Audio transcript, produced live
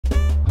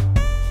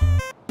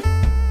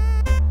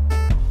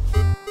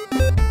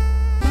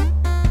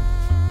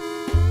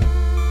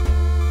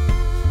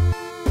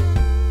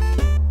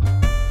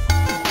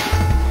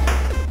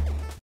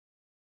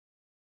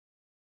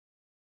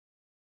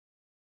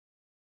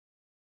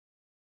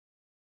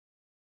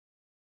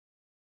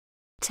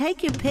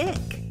Take your pick.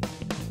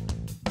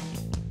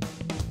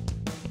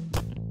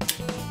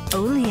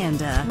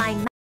 Oleander. My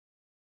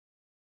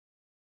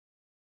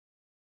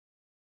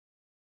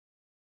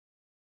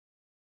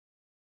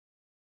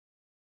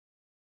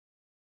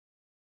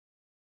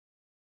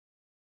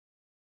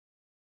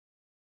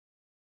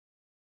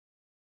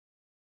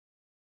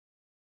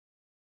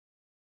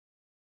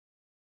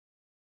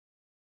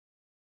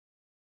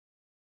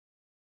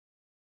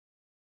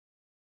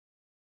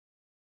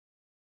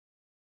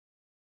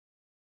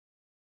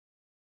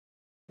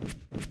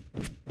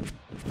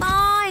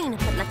Fine,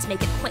 but let's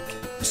make it quick.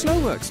 Slow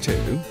works too.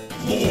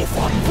 More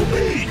fun for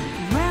me!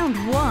 Round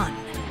 1.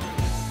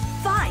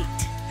 Fight!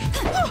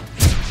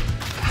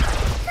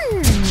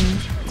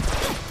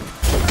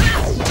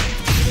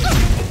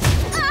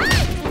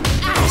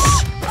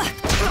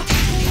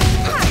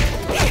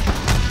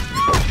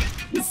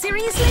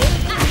 Seriously?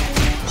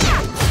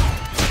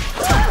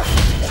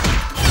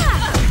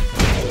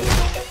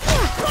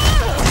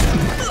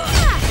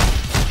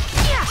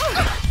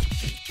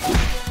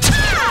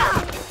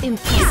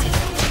 Impressive.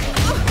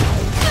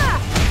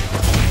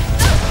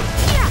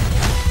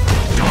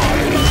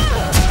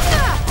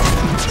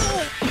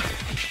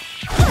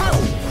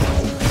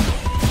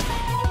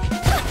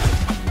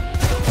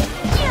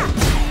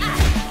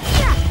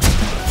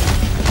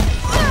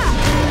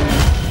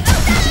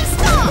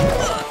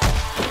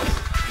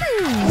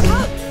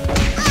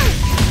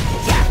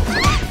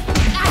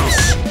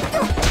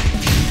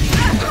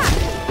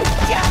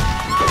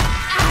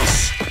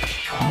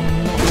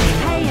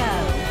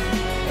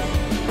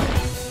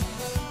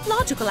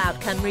 Logical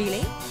outcome,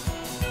 really.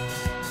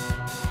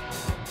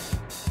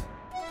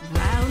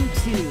 Round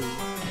 2.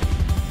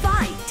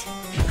 Fight!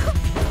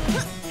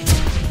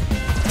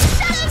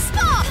 Shadow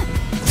Stop!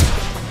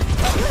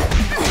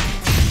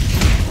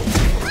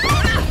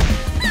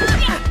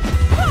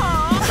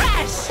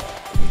 Crash!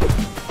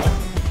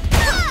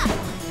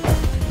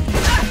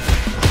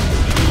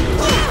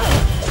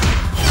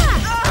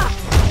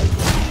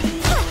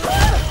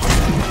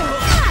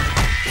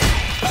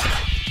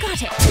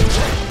 Got it.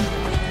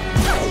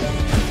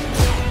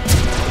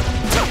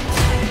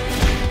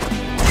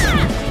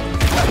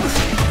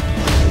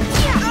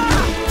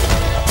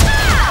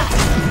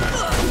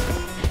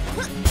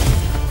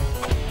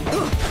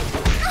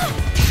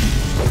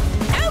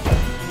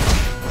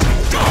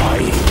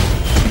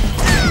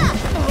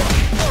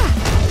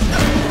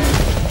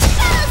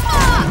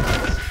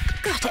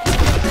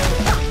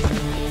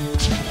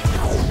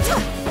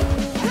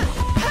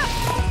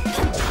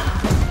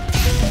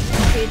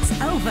 It's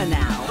over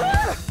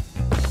now.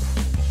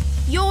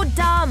 You're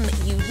dumb.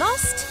 You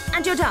lost,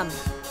 and you're dumb.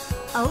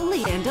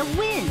 Oleander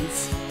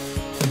wins.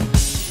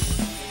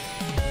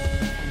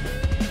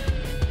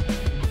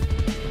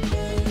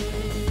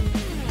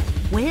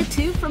 Where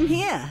to from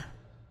here?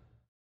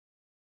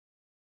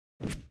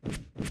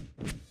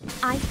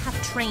 I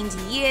have trained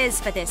years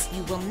for this.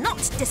 You will not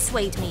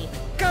dissuade me.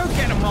 Go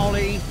get him,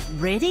 Molly!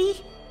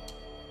 Ready?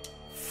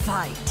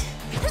 Fight!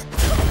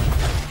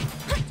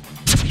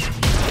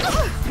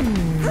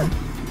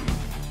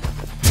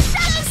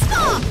 Shadow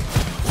Stop!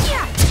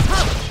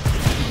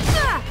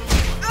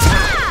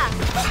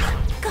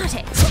 Got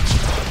it.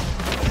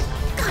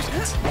 Got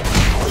it.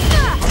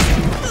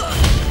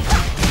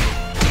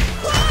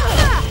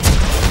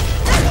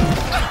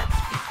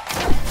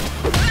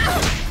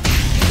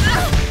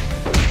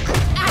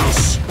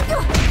 Ash!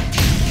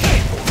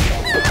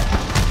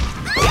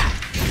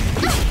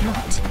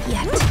 Not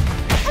yet.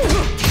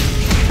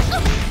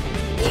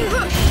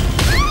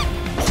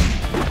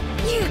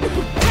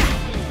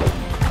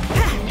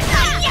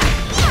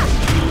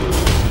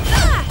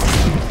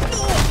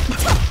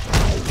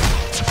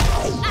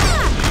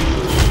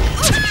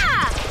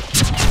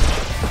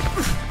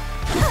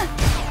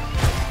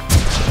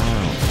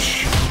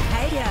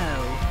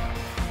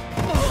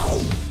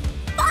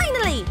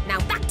 Finally! Now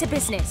back to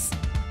business.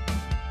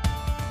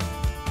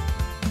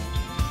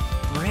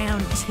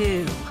 Round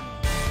 2.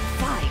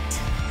 Fight!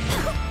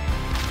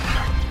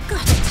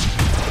 Got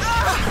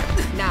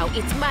it. Now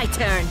it's my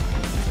turn.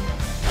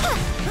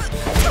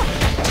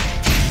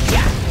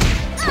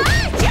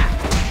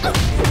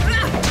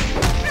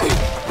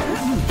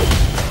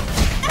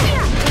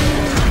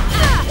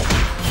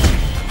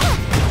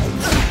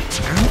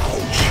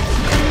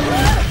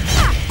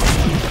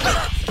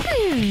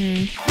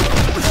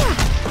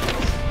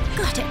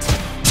 Got it.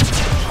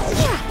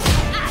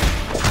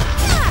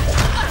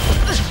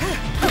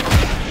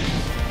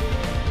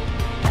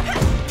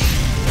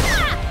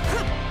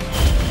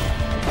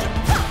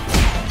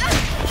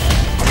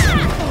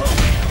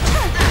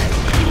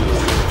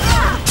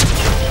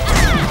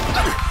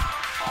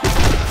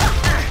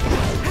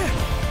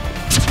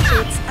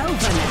 It's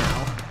over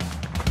now.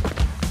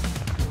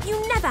 You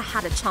never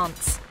had a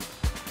chance.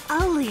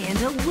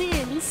 Oleander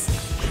wins.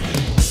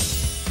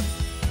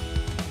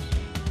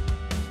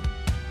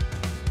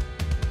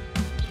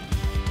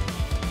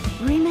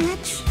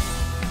 Rematch?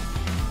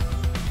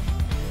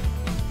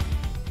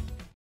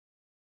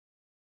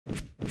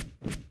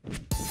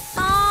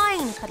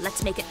 Fine, but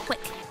let's make it quick.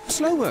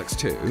 Slow works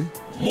too.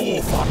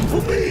 More fun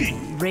for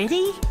me!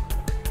 Ready?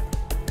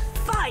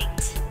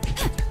 Fight!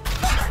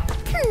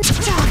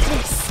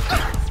 Darkness!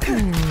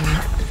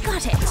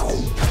 Got it!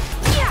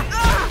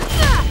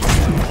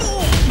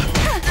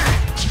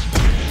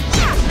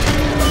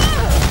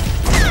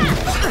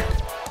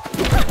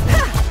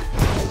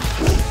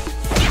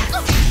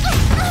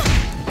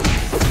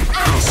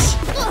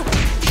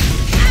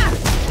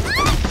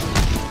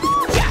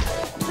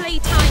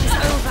 Playtime's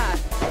over!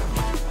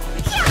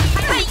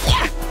 Got it!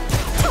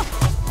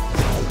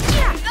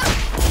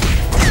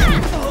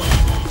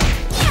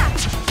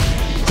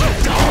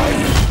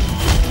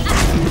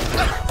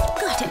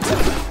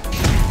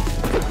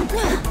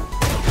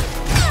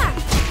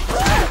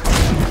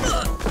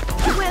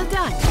 Well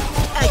done!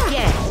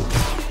 Again!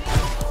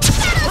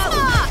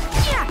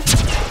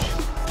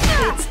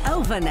 It's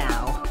over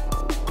now.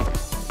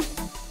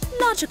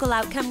 Logical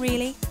outcome,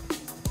 really.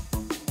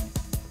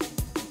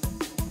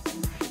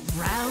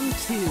 Round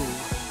 2.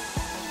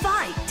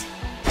 Fight!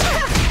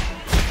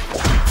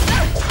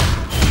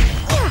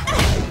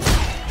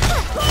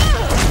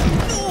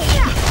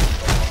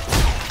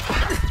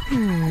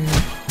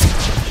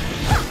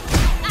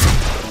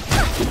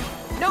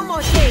 No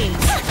more games!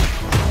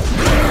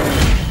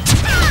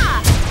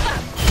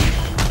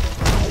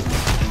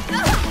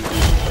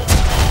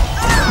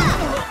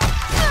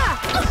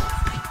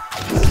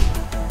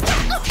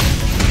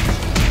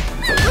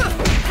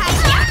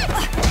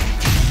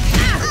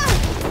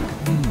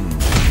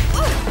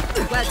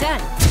 Well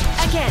done!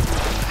 Again!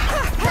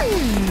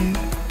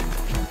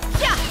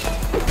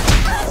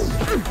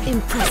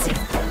 Impressive!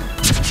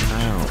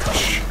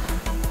 Ouch.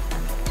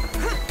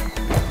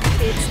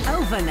 It's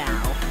over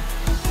now.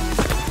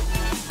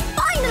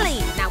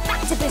 Finally! Now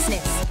back to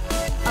business.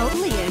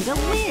 Oleander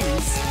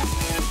wins.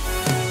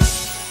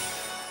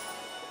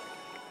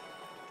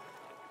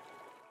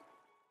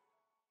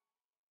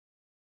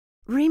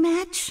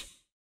 Rematch?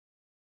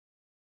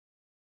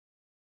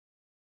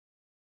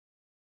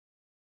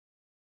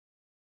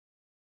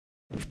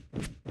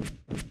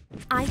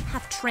 I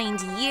have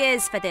trained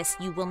years for this.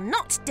 You will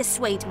not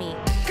dissuade me.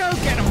 Go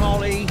get him,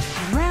 Molly!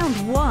 Round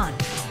 1.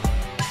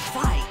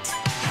 Fight!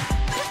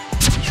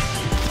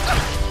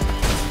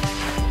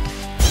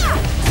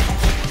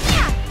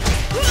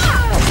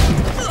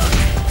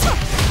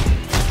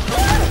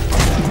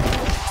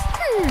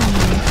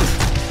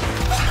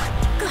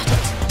 Got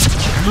it.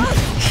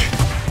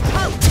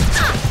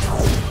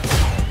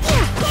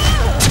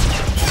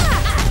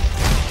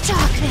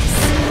 Darkness.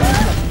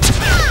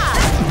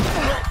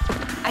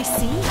 I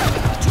see.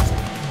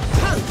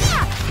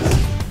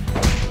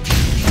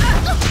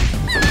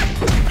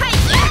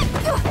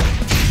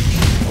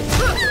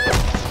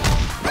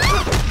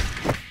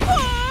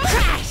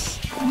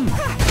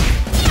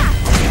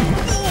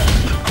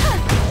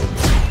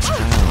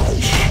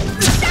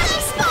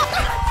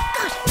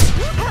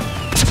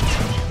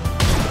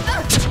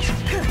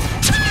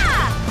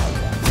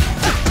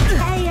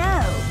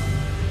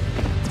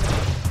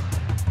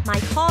 My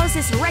cause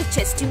is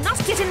righteous. Do not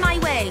get in my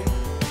way.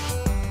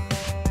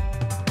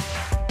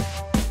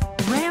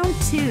 Round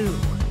 2.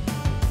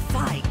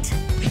 Fight!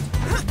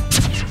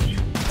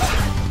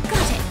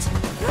 Got it.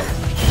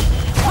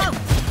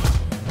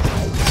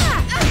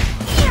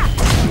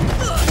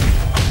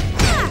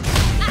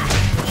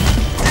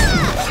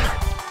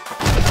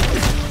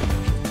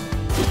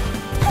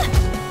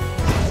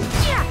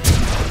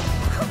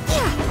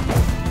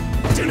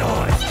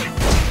 Denied!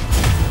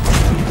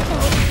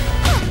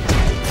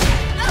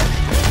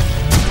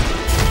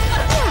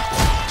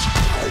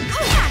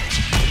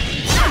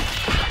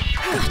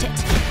 Got it.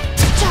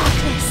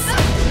 Darkness.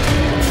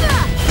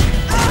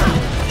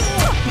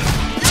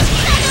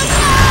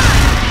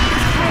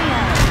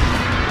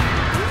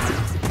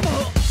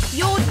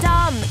 You're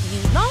dumb.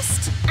 You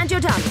lost, and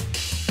you're done.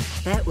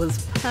 That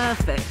was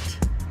perfect.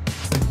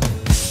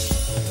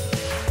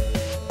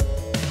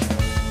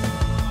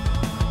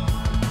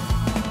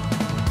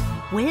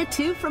 Where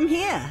to from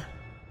here?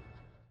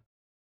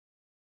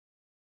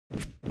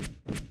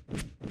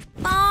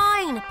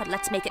 Fine, but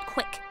let's make it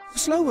quick.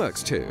 Slow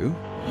works too.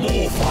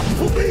 More fun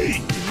for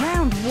me!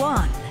 Round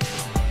 1.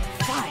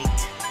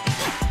 Fight!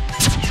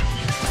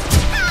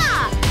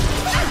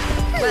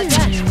 Well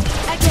done.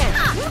 Again.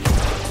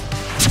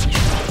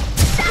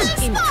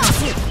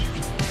 Impressive.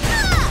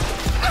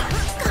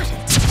 Got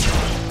it.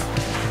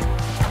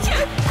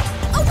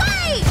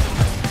 Away!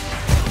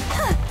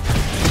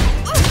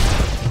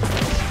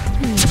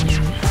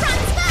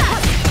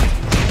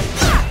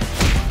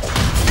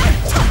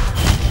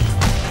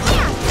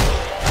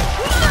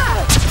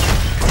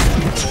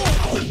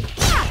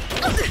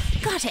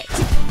 Got it.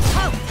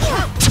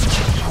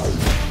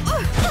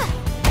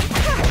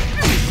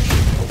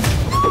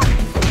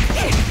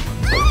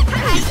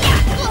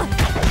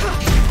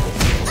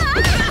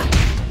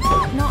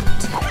 Not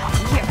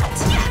yet.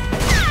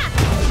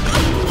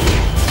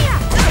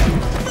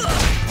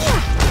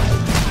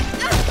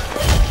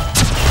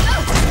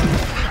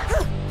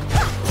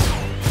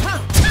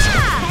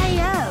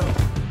 KO!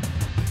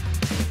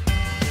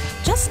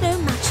 Just no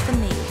match for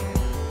me.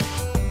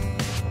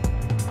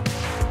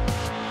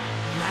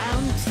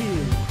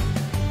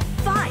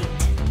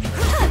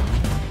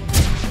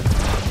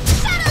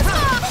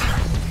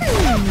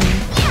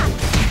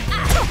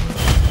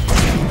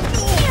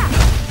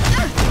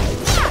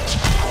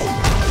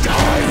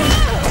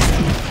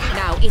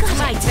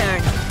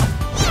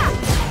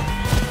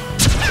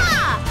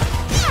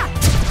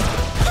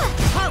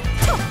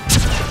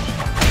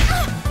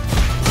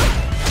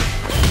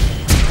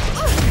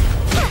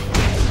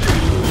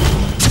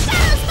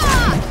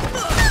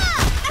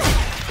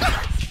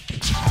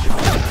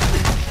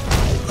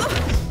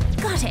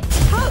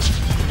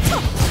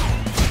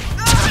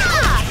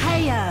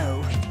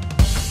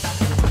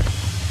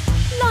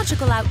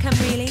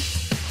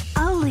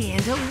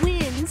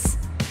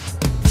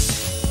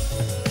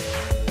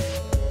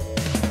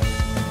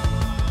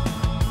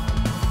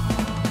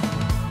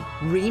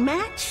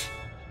 Rematch?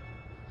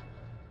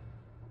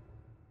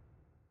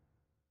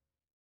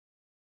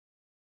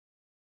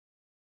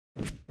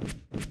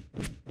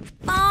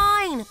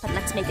 Fine, but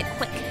let's make it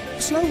quick.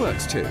 Slow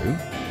works too.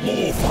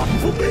 More fun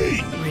for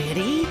me!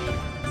 Ready?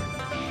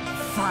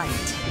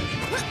 Fight.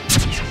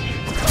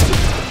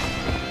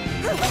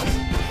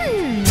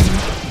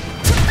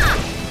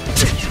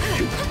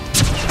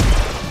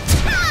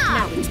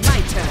 Now it's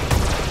my turn.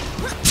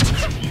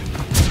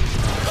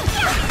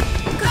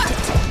 Got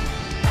it.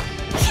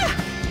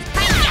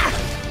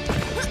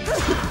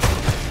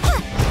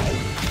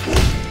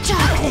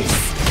 Darkness.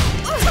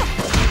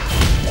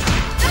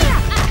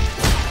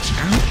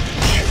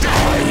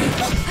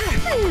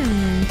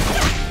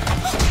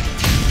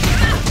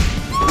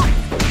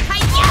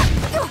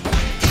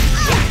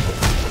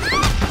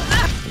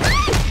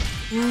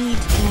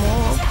 Need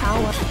more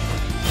power.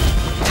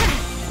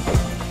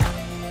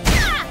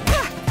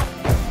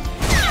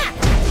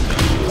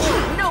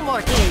 No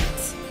more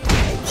games.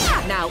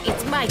 Now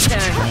it's my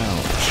turn.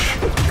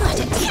 Got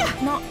it.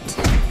 Not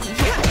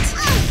yet.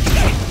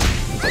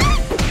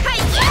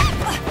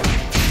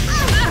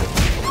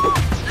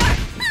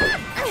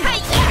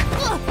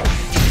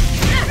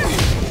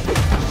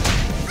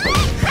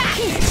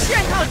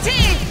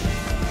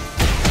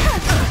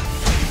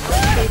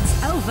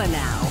 It's over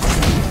now.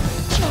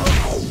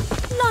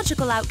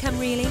 Logical outcome,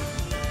 really.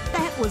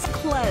 That was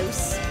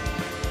close.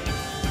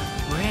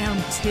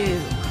 Round 2.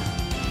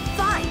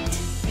 Fight!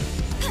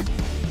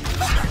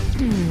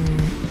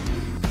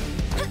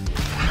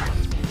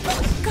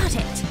 Got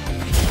it.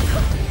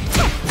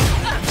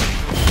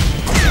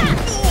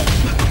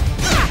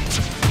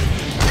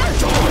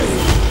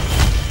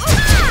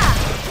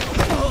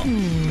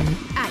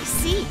 I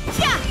see.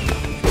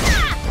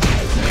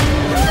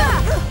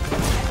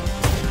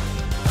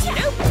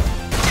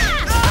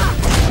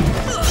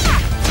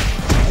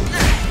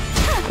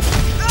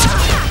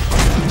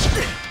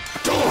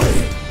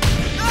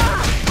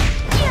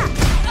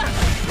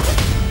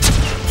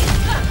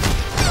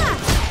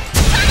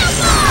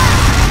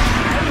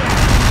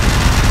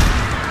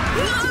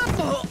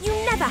 You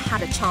never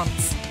had a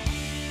chance.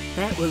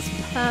 That was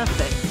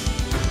perfect.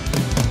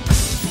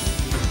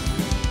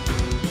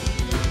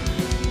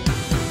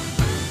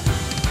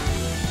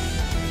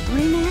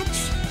 Rematch?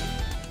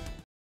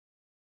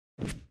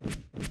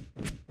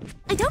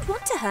 I don't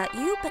want to hurt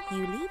you, but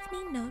you leave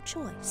me no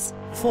choice.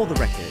 For the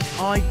record,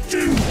 I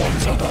Do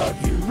want to hurt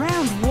you!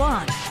 Round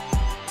 1.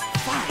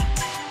 Fight!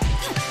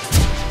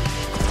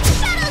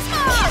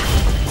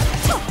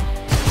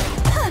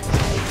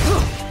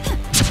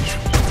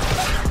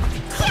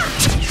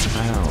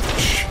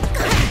 Ouch.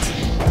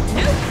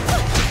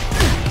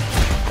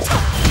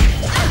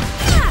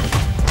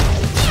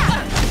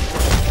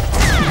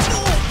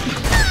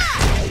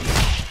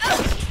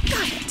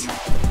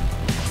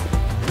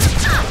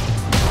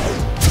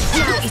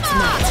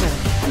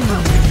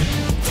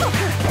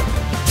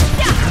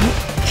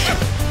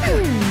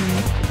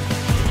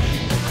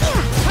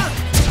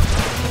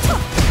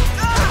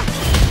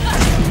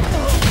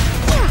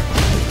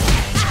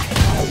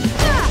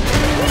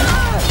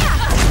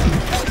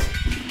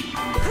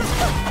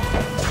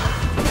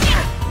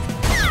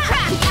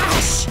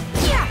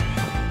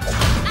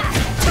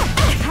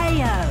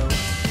 KO!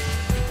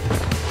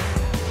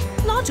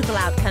 Logical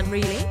outcome,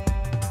 really.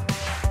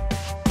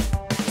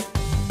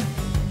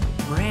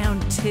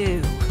 Round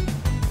 2.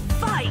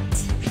 Fight!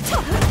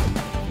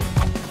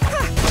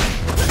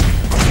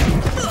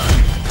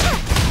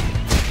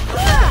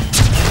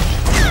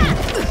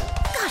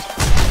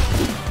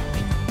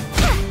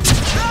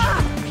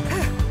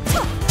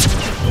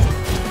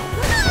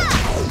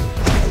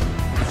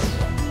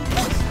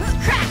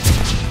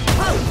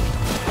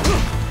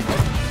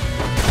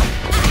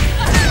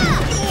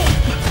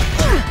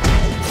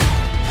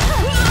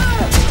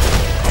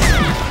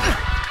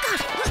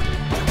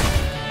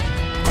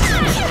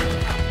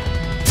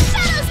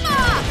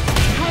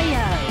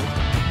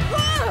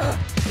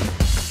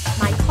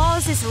 My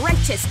cause is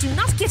righteous. Do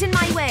not get in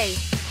my way.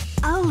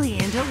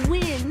 Oleander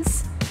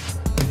wins.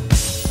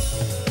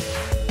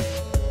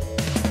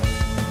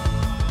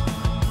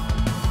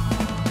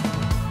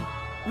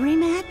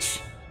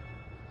 Rematch?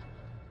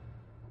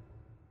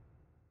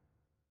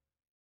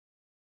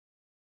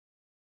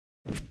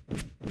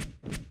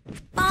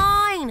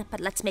 Fine, but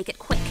let's make it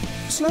quick.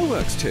 Slow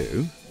works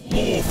too.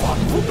 More fun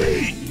for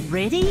me!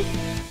 Ready?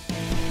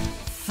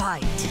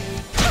 Fight!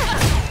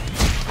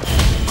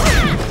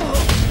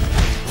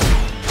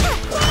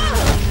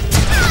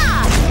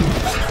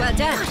 Well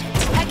done.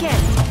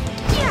 Again.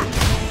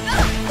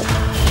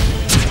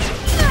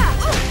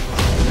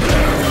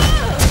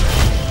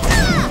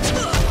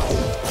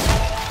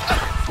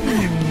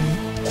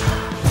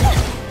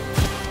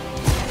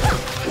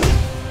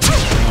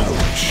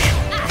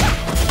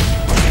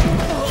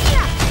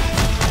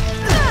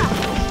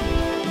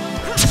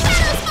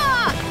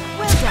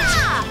 Well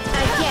done.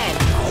 Again.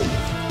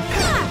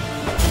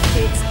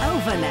 It's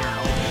over now.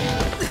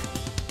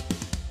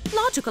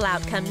 Logical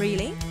outcome,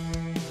 really.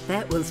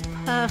 That was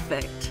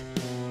perfect.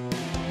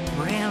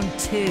 Round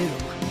 2.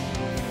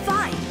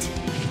 Fight!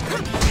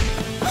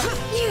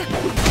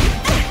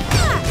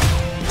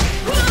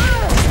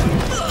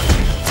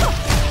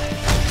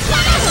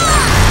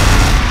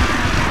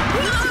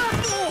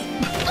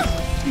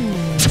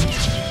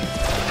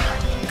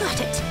 Got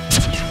it.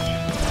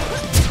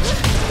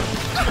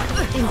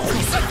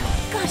 Impressive.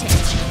 Got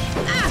it.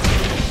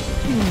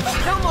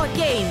 No more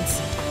games.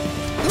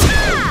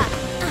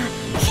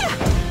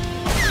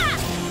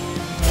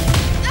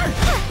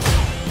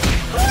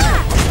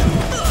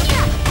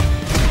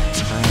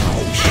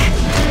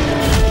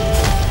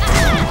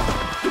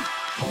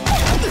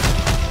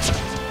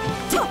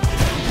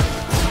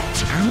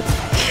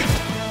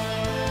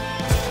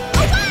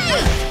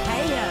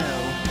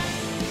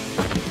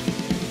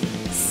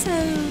 So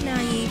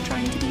naive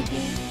trying to beat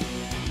me.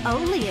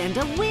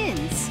 Oleander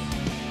wins.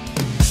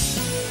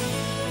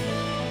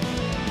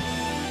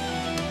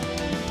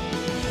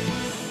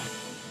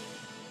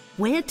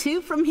 Where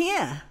to from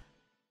here?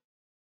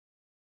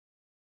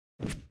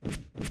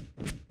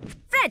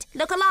 Fred,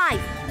 look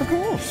alive. Of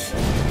course.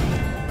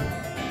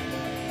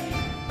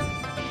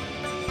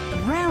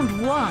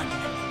 Round 1.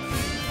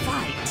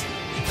 Fight.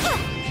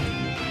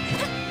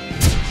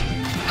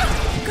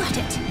 Got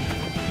it.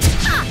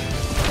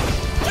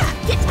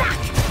 Get back.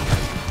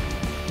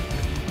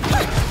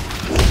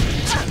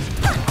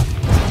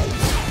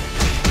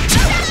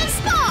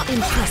 Stop.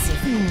 Impressive.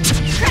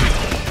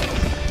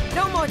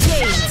 No more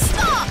games.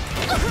 Stop.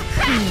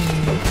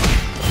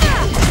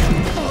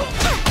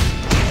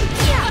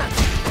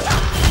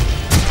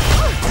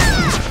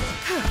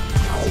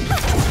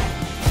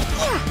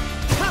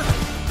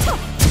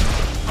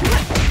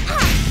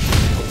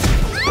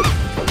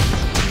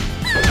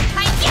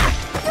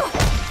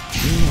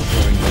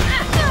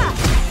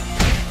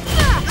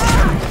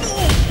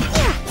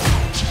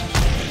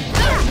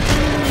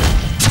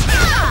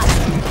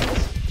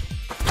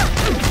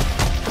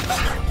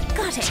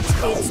 Got it.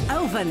 It's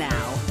over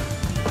now.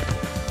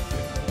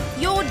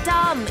 You're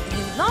dumb.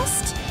 You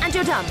lost, and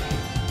you're dumb.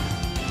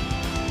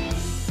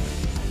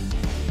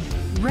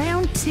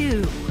 Round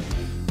 2.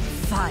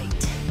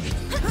 Fight.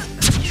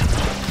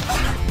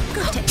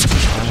 Got it.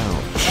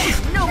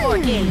 No more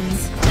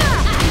games.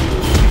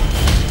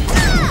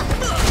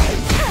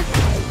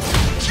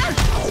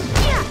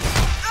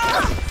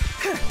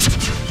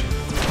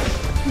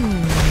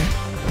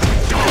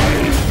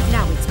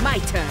 Now it's my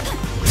turn.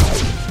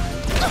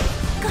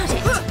 Got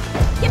it.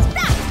 Get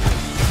back.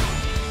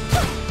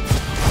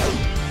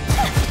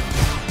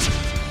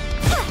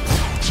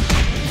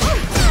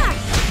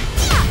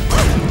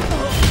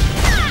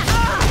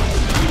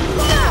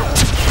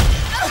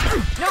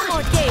 No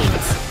more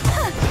games.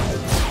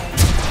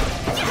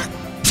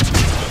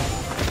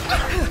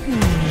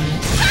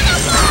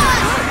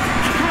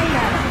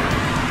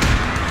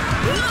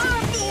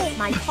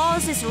 My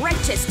cause is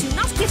righteous. Do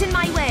not get in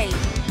my way.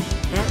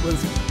 That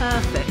was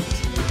perfect.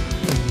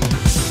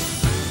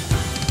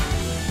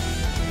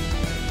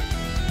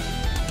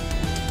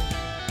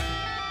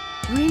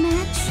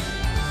 Rematch?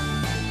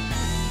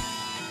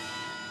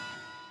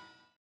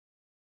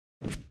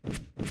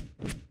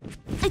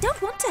 I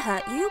don't want to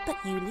hurt you, but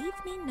you leave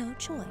me no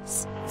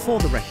choice. For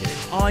the record,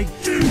 I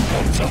Do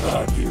want to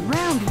hurt you.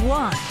 Round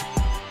 1.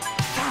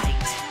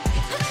 Fight.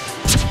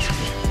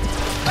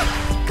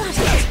 Got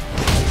it.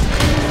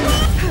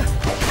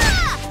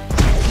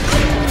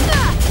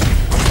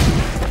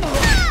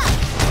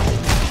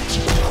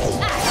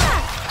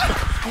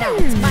 Now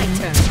it's my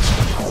turn.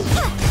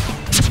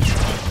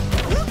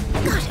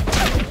 Got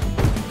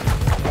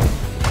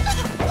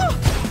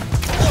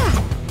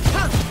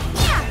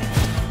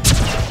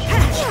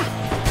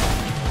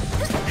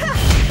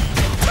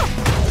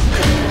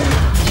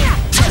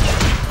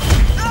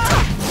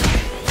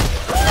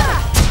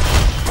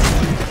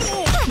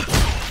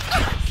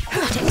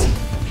it.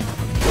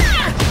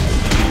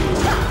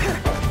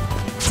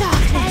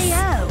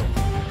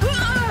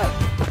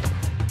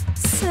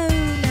 So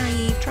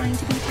naive trying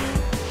to beat me.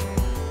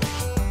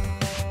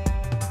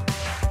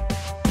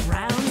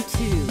 Round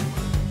 2.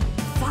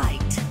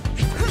 Fight.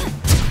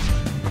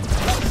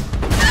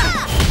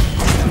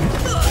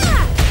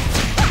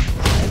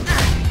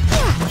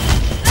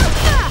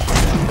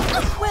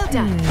 Well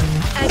done.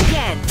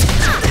 Again.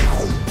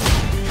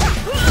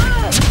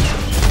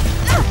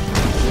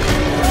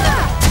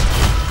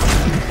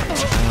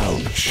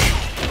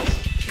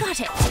 Got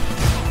it.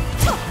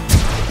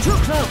 Too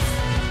close.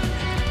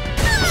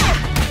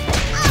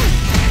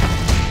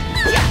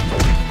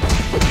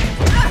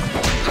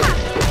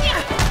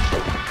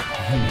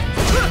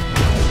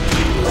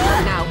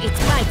 Now it's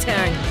my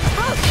turn.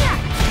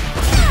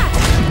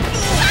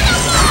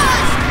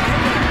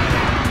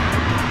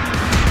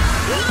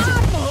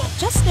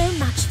 Just no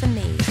match for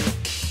me.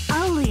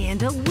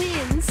 Oleander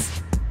wins.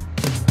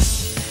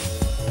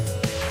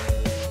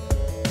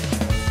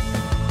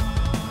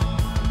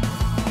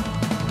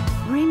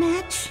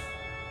 Rematch?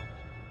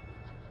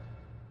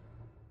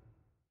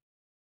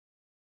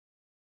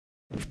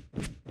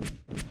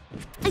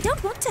 I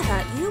don't want to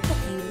hurt you, but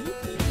you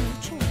leave me no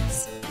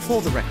choice.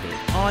 For the record,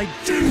 I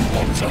Do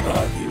want to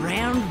hurt you.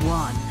 Round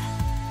 1.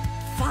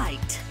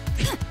 Fight.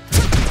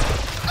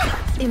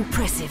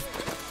 Impressive.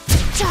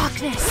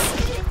 Darkness!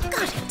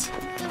 Got it!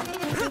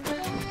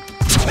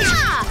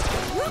 Ah!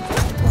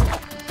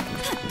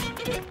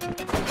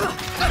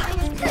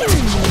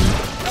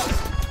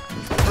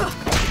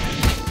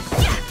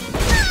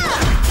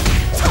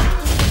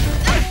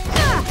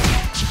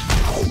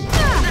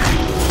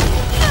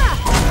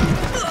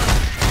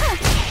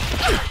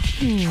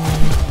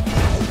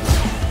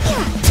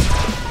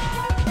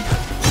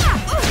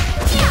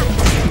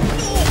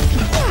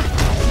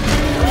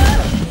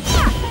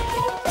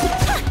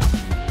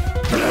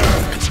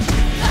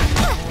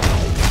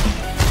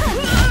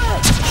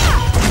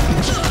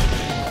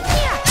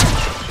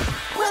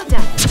 Well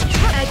done.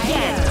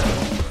 Again.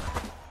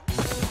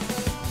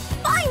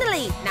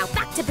 Finally! Now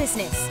back to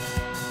business.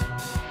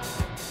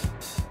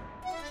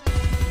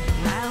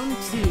 Round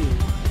 2.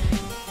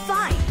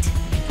 Fight.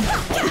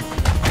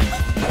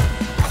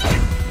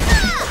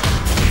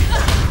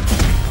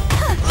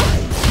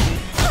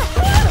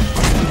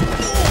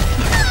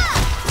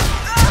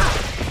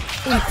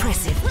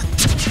 Impressive. Well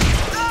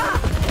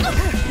done.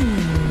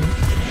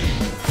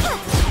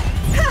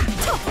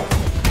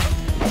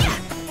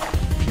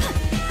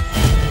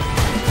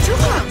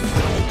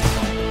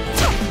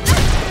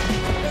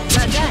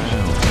 Again.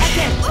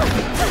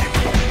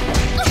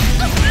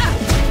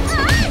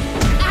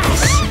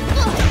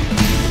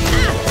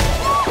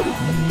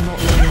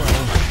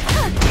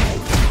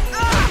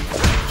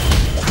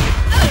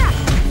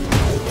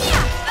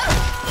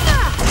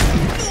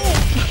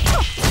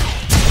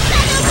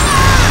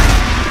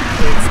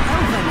 It's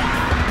over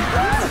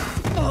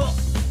now.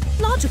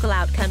 Logical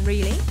outcome,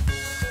 really.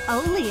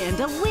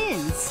 Oleander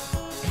wins.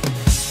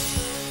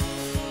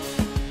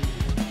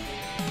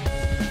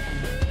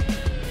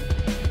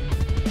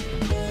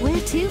 Where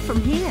to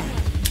from here?